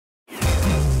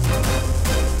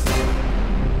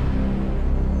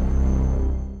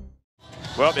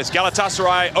Well, it's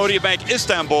Galatasaray Odeabank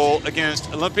Istanbul against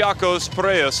Olympiacos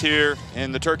Piraeus here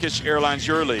in the Turkish Airlines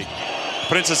EuroLeague.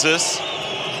 Princesses.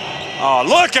 Oh,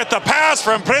 look at the pass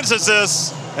from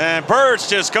Princesses. And Birds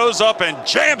just goes up and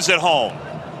jams it home.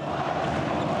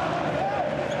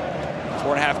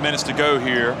 4.5 minutes to go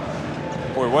here.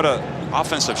 Boy, what an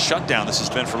offensive shutdown this has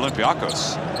been for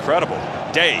Olympiacos. Incredible.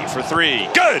 Day for three.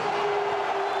 Good!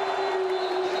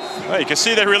 Well, you can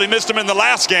see they really missed him in the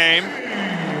last game.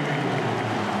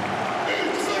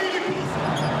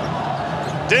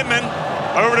 Dittman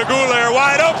over to Guler,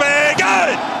 wide open,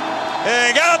 good!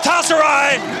 And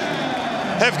Galatasaray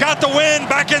have got the wind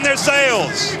back in their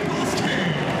sails.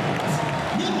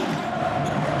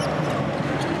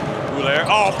 Guler,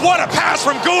 oh, what a pass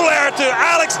from Guler to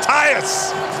Alex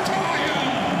Tyus.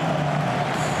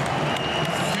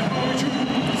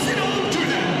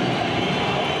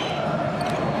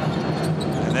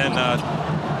 And then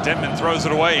Dittman throws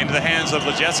it away into the hands of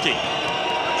Lejeski.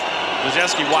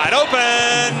 Lejeski wide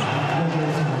open,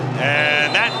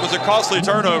 and that was a costly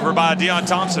turnover by Deon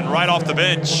Thompson right off the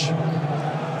bench.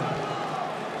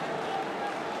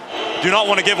 Do not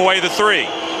want to give away the three,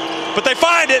 but they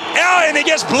find it, and it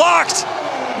gets blocked.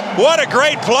 What a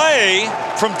great play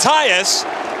from Tyus,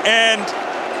 and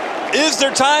is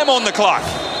there time on the clock?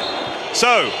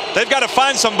 So they've got to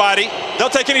find somebody. They'll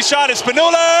take any shot. It's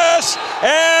Spanulis,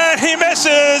 and he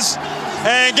misses,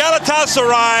 and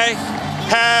Galatasaray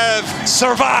have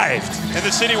survived in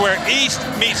the city where East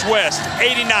meets West,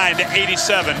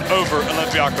 89-87 over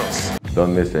Olympiacos.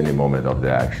 Don't miss any moment of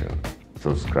the action.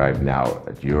 Subscribe now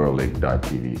at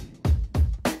EuroLeague.tv.